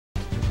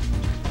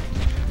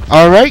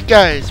Alright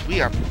guys,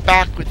 we are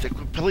back with the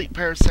complete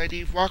Parasite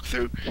Eve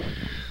walkthrough,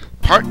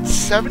 part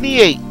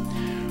 78.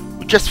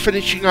 We're just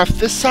finishing off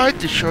this side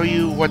to show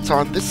you what's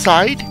on this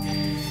side.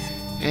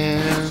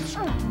 And...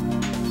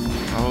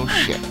 oh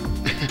shit.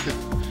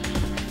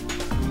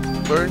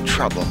 We're in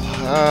trouble.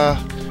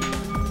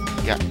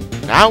 Yeah,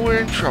 now we're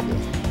in trouble.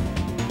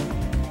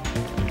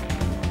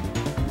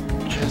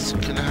 Just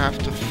gonna have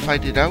to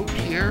fight it out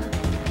here.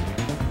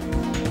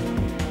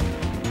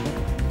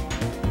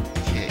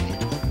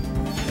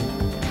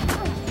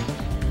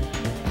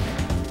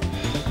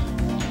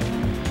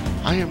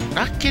 I am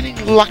not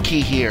getting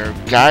lucky here,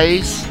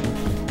 guys.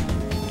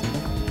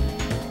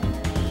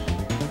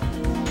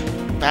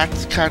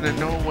 Bats kind of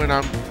know when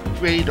I'm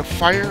ready to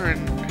fire,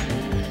 and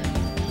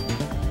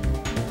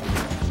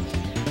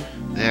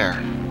there.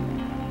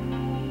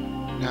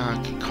 Now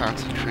I can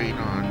concentrate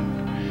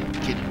on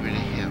getting rid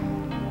of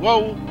him.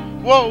 Whoa!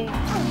 Whoa!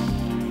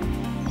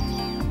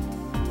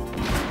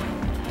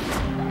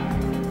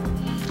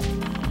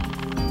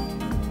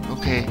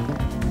 Okay.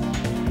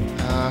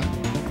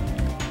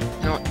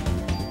 You know what?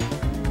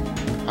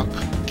 I'll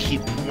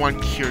keep one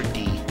cure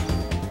D.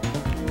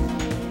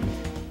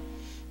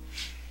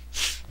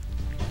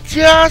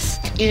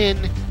 Just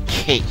in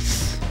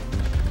case.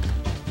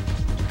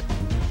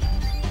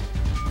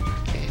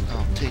 Okay,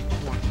 I'll take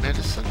one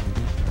medicine.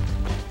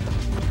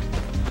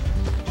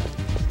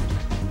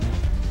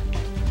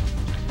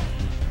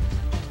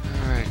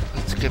 Alright,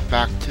 let's get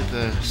back to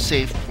the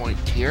save point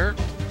here.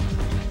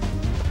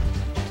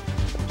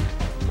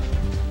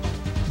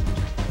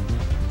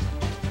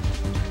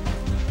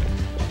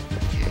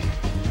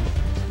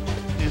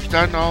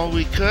 Done all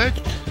we could,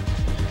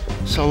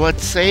 so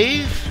let's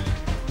save,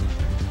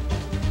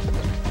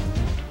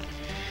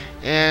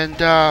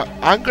 and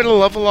I'm gonna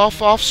level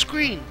off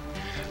screen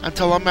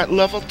until I'm at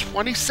level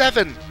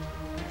 27.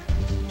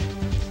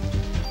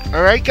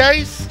 Alright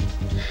guys,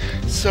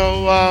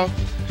 so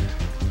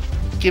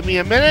give me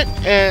a minute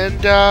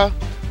and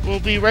we'll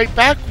be right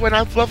back when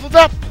I've leveled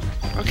up.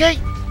 Okay,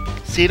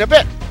 see you in a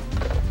bit.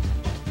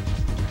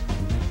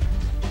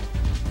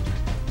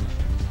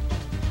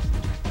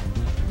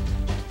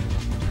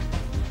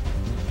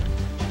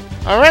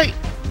 Alright,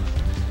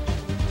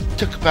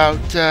 took about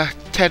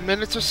 10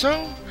 minutes or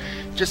so,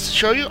 just to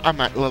show you, I'm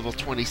at level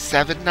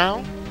 27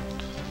 now.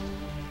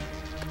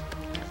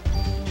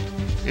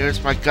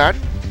 There's my gun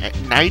at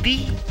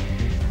 90,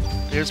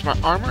 there's my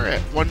armor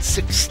at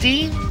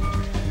 116,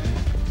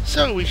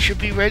 so we should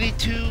be ready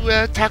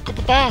to tackle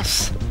the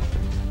boss.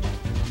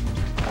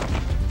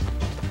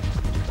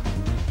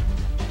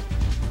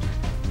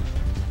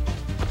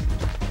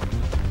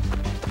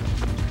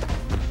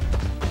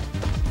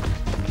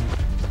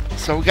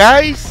 So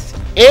guys,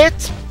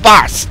 it's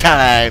boss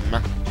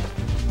time!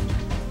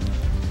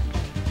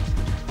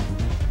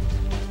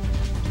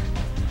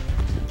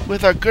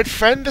 With our good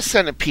friend the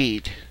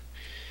Centipede.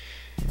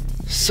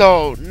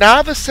 So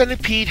now the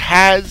Centipede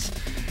has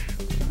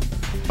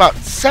about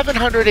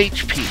 700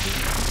 HP.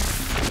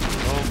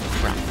 Oh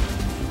crap.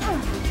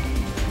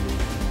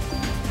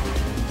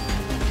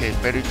 Okay,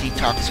 better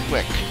detox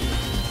quick.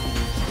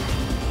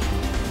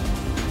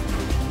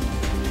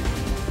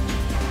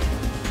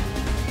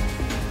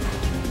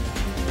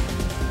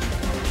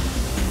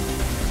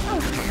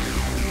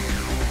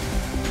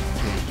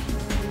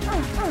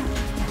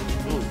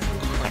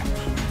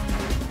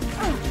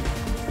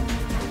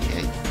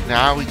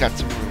 Now we got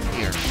some room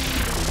here. Let's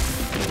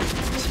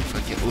see if I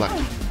get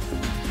lucky.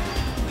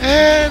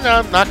 And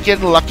I'm not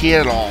getting lucky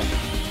at all.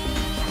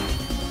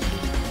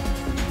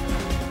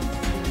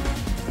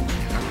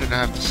 I'm gonna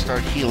have to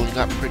start healing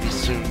up pretty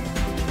soon.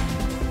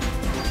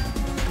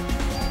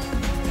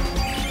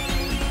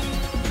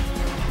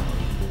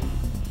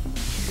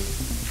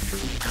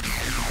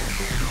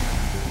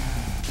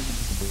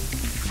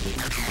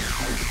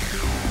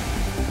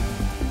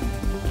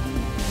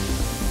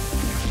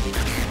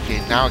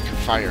 Now I can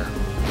fire.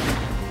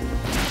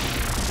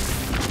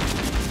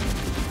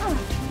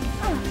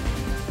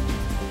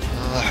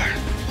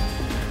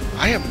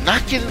 I am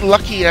not getting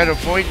lucky at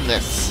avoiding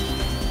this.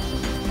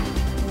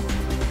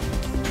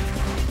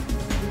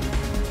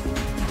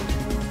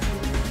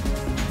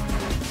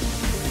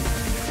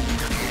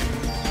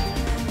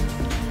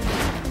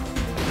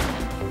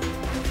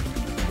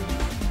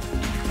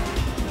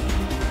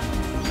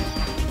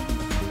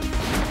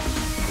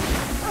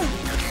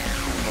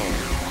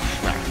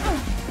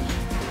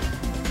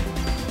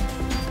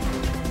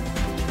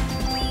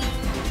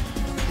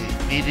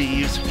 Need to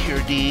use a cure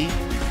D.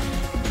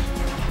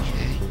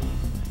 Okay.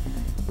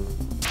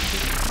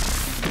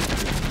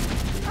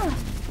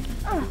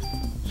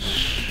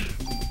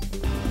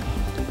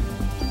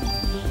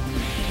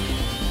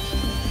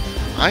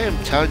 I am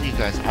telling you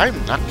guys,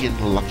 I'm not getting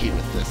lucky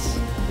with this.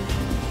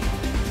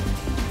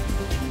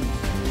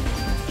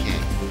 Okay.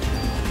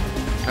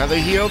 Another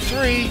heal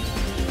 3.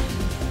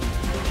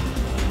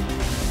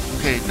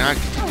 Okay, now I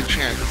can take a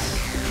chance.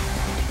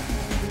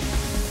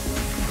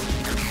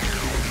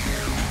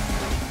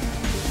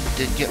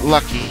 Did get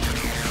lucky.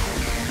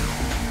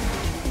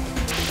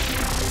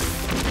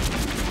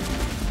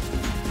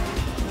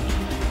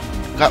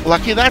 Got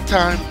lucky that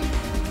time.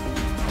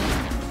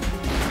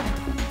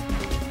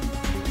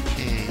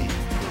 Okay,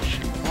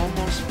 should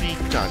almost be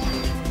done.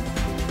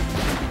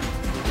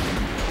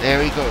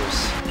 There he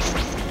goes.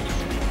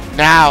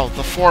 Now,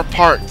 the 4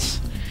 parts.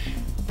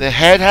 The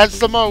head has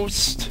the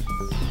most,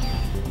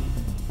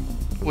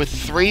 with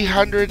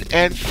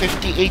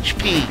 350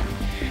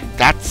 HP.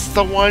 That's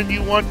the one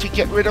you want to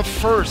get rid of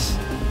first,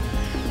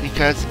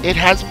 because it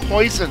has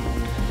poison.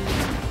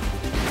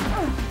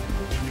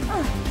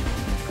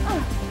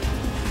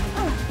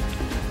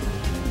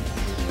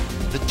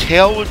 The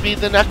tail would be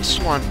the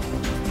next one,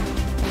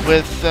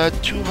 with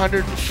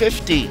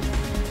 250.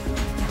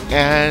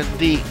 And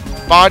the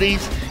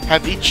bodies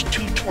have each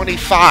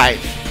 225.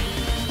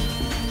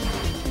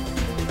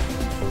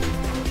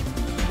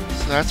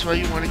 So that's why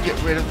you want to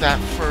get rid of that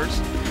first,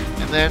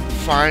 and then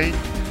find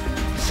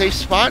a safe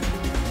spot,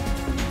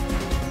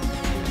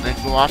 and then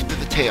go after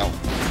the tail.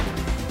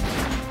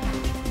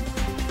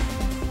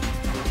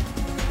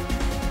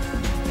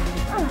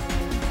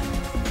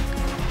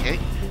 Okay,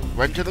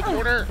 run to the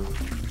corner,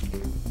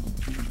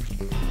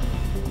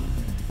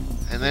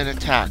 and then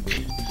attack.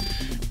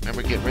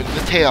 Remember, get rid of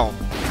the tail.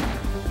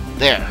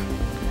 There.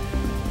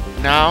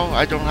 Now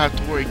I don't have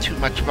to worry too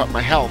much about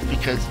my health,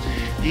 because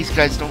these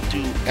guys don't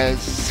do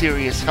as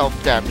serious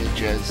health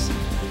damage as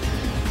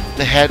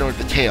the head or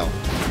the tail.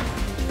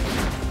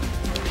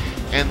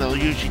 And they'll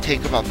usually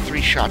take about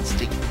 3 shots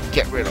to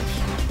get rid of.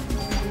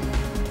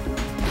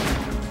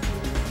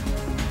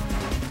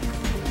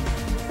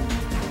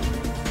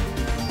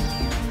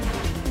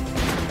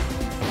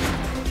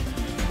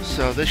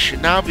 So this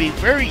should now be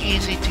very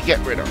easy to get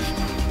rid of.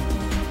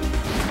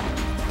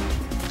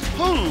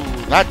 Ooh,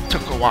 that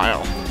took a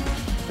while.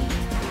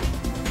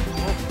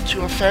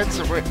 To offense,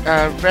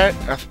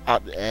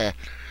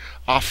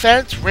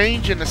 offense,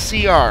 range, and a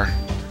CR.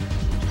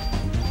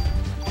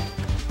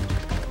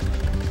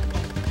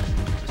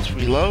 Let's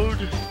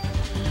reload.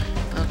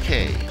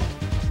 Okay.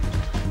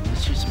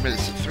 Let's use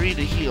medicine 3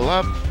 to heal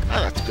up.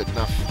 Ah, that's good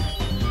enough.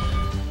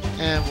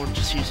 And we'll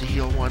just use a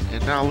heal 1.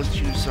 And now let's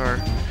use our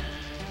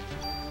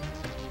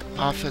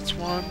offense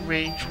 1,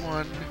 range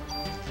 1.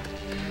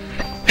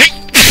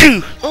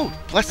 Oh,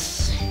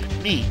 bless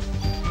me.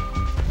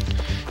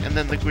 And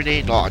then the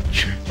grenade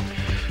launch.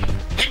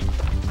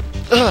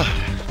 Ugh,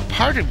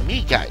 pardon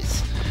me,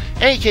 guys.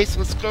 In any case,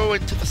 let's go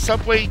into the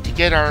subway to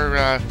get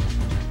our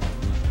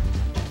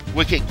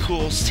wicked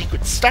cool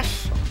secret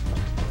stuff.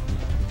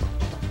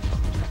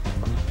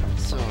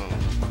 So,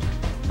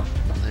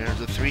 there's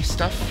the 3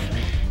 stuff.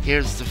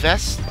 Here's the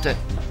vest that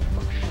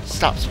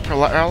stops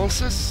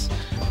paralysis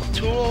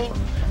tool.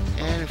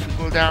 And if we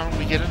go down,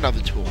 we get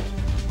another tool.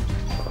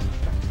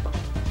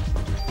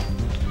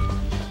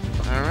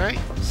 Alright,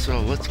 so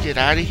let's get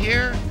out of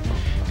here,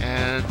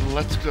 and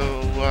let's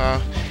go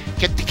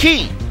get the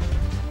key.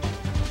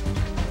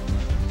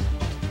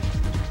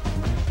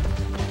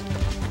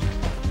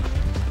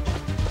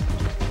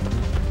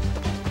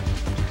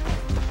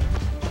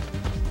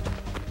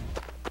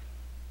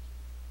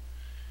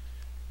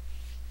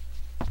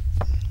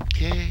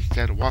 Okay,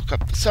 gotta walk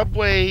up the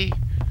subway.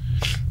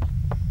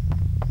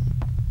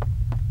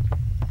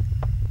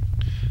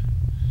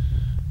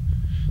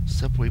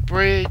 Subway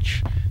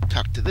bridge.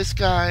 Talk to this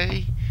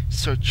guy,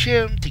 search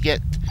him to get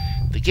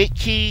the gate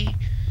key,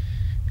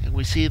 and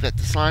we see that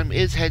the slime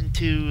is heading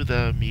to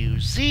the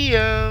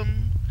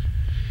museum,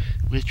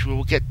 which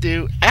we'll get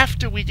to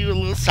after we do a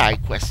little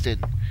side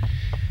questing.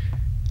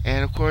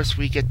 And of course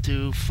we get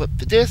to flip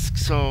the disc,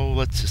 so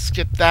let's just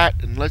skip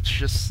that and let's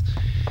just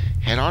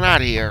head on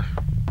out of here.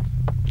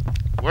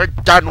 We're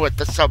done with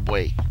the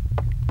subway.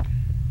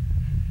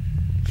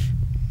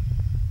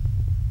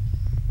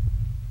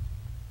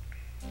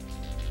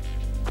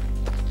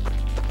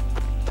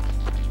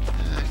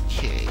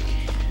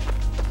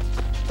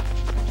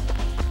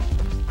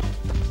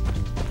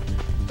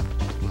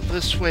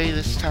 This way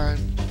this time,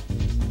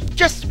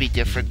 just to be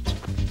different.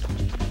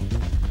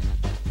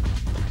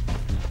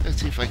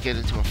 Let's see if I get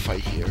into a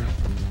fight here.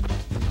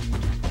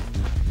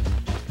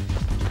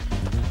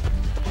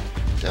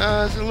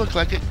 Doesn't look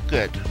like it.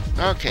 Good.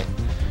 Okay.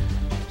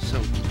 So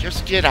we can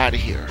just get out of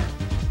here.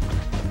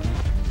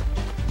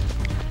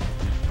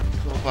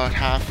 Go about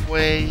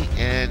halfway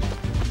and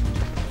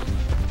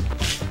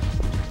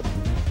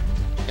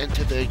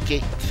enter the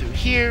gate through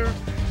here.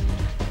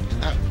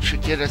 That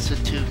should get us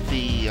into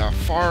the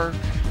far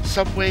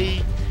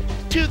subway,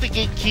 to the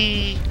gate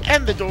key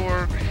and the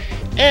door,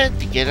 and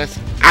to get us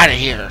out of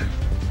here.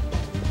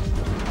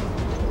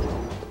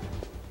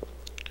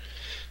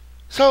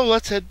 So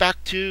let's head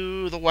back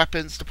to the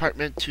weapons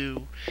department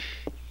to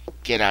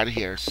get out of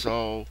here.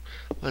 So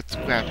let's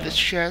grab this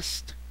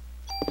chest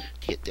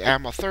to get the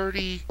ammo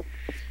 30.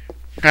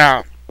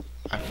 Now,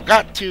 I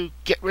forgot to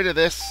get rid of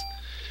this,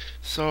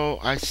 so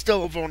I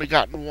still have only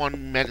gotten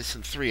 1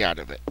 medicine 3 out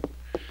of it.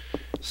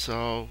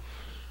 So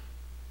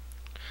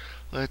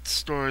let's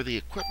store the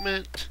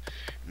equipment.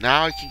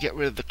 Now I can get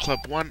rid of the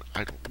Club 1.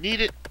 I don't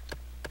need it.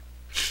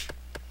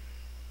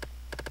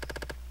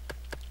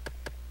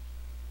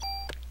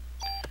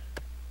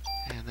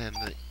 And then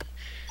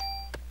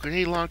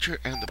grenade launcher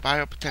and the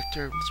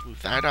bioprotector. Let's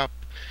move that up.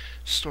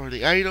 Store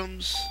the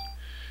items.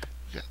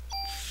 We got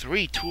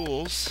 3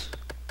 tools.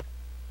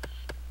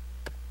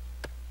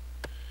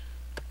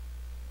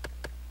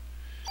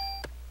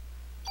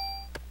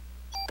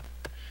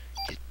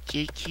 Get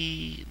J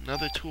key,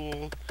 another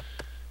tool,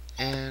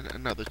 and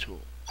another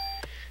tool.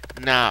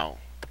 Now,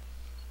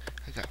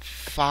 I got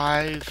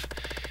 5.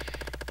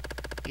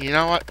 You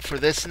know what? For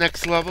this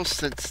next level,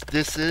 since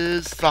this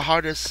is the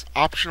hardest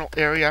optional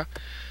area,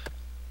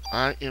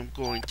 I am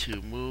going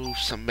to move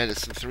some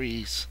medicine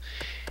 3s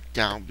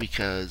down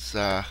because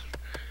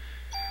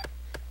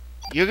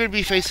you're going to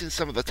be facing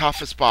some of the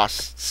toughest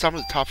some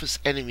of the toughest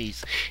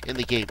enemies in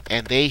the game,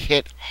 and they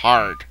hit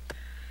hard.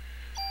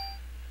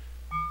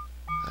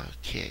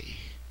 Okay.